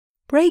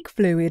Brake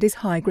fluid is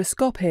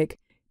hygroscopic,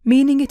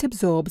 meaning it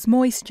absorbs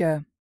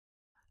moisture.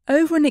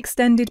 Over an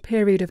extended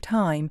period of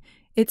time,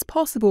 it's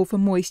possible for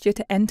moisture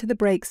to enter the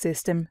brake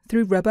system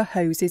through rubber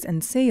hoses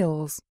and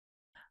seals.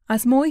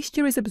 As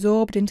moisture is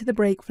absorbed into the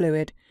brake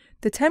fluid,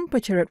 the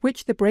temperature at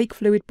which the brake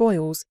fluid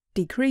boils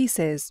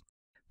decreases.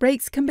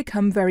 Brakes can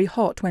become very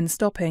hot when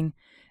stopping,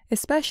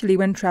 especially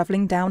when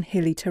travelling down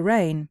hilly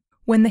terrain.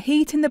 When the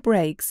heat in the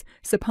brakes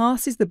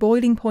surpasses the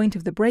boiling point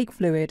of the brake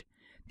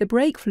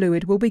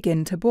fluid will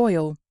begin to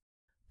boil.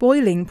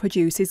 Boiling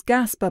produces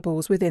gas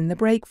bubbles within the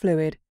brake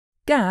fluid.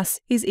 Gas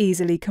is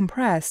easily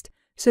compressed,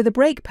 so the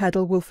brake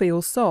pedal will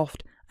feel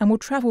soft and will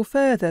travel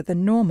further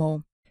than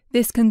normal.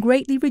 This can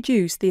greatly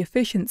reduce the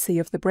efficiency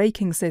of the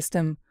braking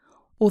system,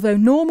 although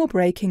normal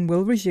braking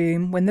will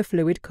resume when the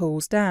fluid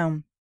cools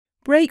down.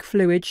 Brake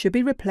fluid should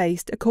be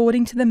replaced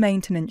according to the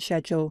maintenance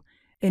schedule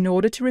in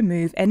order to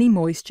remove any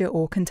moisture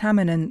or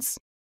contaminants.